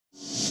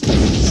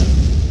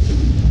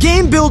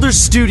GameBuilder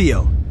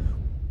Studio.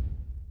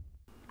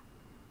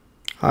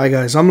 Hi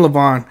guys, I'm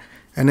Levon,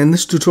 and in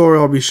this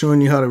tutorial I'll be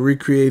showing you how to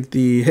recreate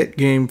the hit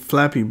game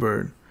Flappy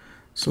Bird.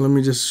 So let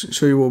me just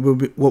show you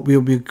what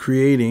we'll be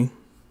creating.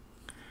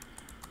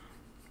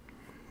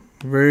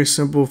 Very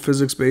simple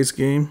physics-based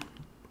game,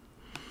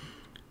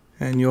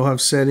 and you'll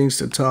have settings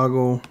to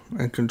toggle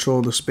and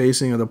control the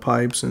spacing of the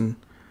pipes and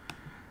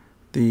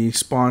the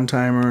spawn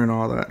timer and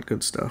all that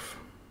good stuff.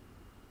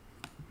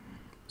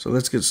 So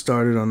let's get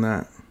started on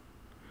that.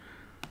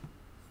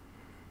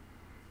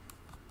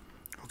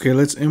 Okay,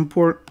 let's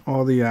import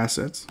all the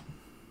assets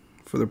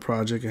for the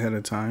project ahead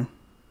of time.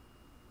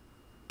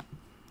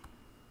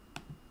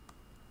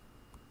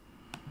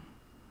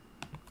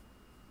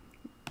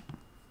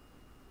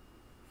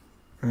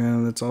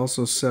 And let's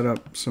also set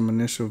up some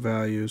initial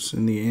values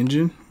in the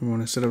engine. We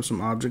want to set up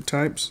some object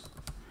types: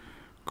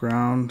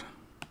 ground,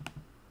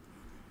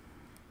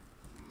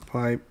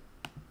 pipe,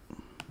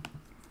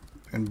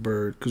 and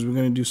bird, because we're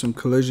going to do some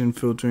collision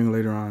filtering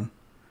later on.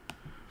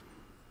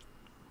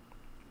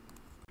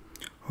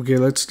 Okay,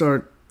 let's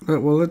start.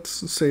 Well, let's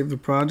save the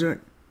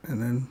project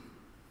and then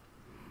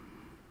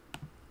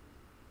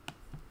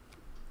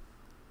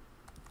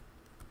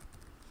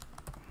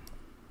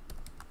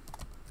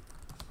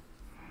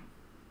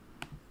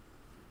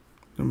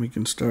we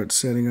can start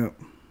setting up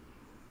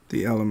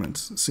the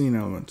elements, scene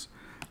elements.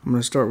 I'm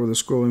going to start with a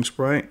scrolling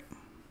sprite.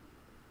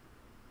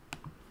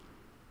 I'm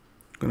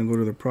going to go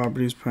to the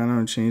properties panel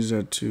and change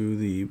that to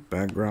the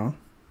background.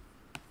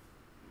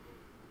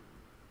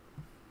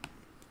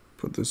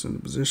 Put this into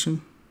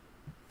position.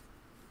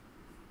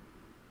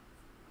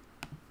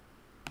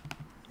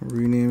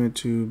 Rename it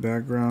to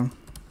background,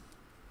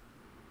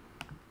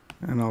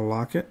 and I'll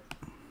lock it.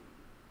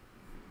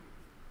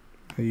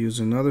 I use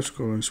another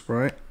scrolling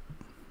sprite.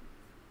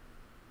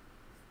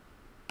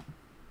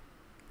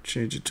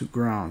 Change it to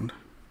ground.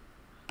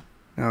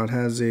 Now it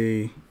has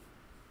a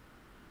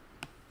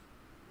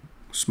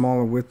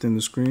smaller width in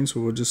the screen, so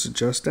we'll just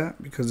adjust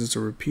that because it's a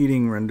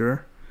repeating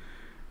renderer.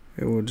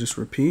 It will just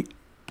repeat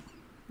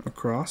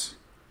across.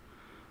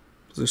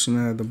 Position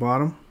that at the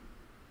bottom.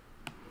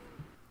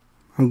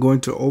 I'm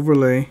going to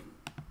overlay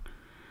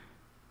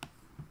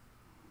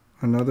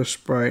another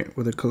sprite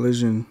with a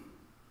collision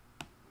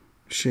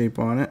shape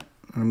on it.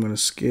 I'm going to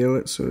scale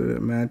it so that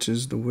it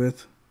matches the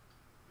width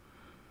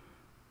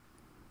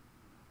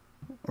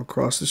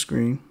across the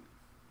screen,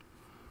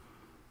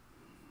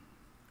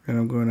 and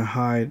I'm going to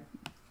hide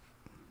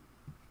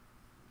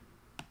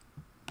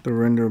the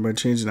renderer by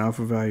changing the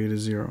alpha value to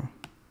 0.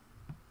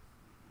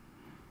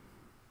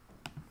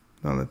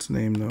 Now let's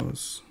name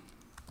those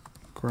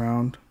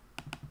ground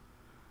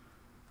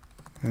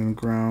and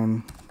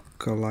ground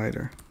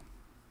collider.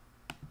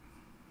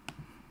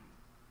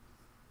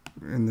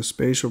 In the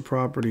spatial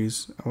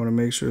properties, I want to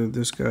make sure that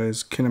this guy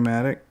is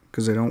kinematic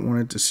because I don't want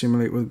it to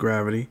simulate with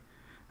gravity.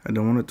 I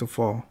don't want it to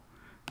fall.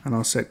 And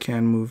I'll set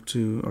can move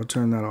to, I'll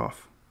turn that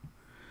off.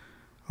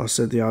 I'll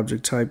set the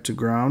object type to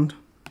ground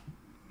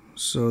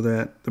so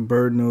that the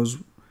bird knows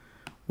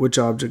which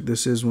object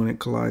this is when it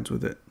collides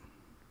with it.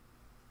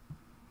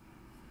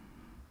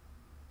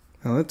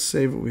 Now let's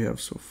save what we have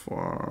so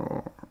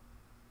far.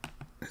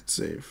 Hit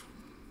save.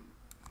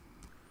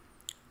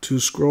 To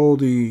scroll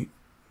the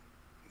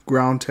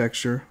ground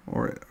texture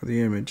or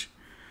the image,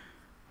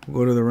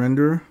 we'll go to the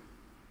renderer.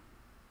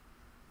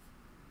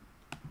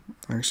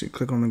 Actually,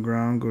 click on the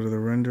ground, go to the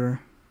renderer.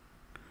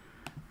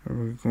 And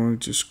we're going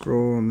to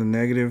scroll in the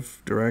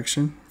negative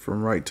direction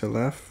from right to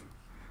left,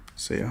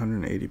 say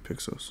 180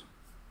 pixels.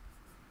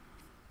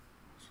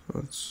 So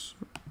let's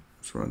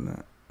run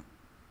that.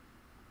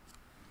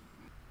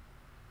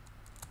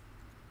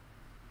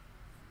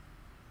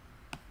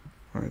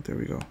 Alright, there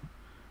we go.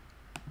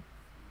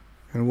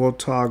 And we'll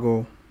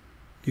toggle,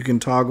 you can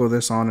toggle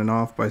this on and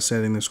off by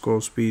setting the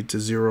scroll speed to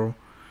 0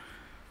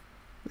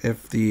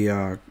 if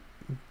the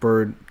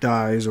bird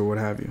dies or what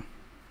have you.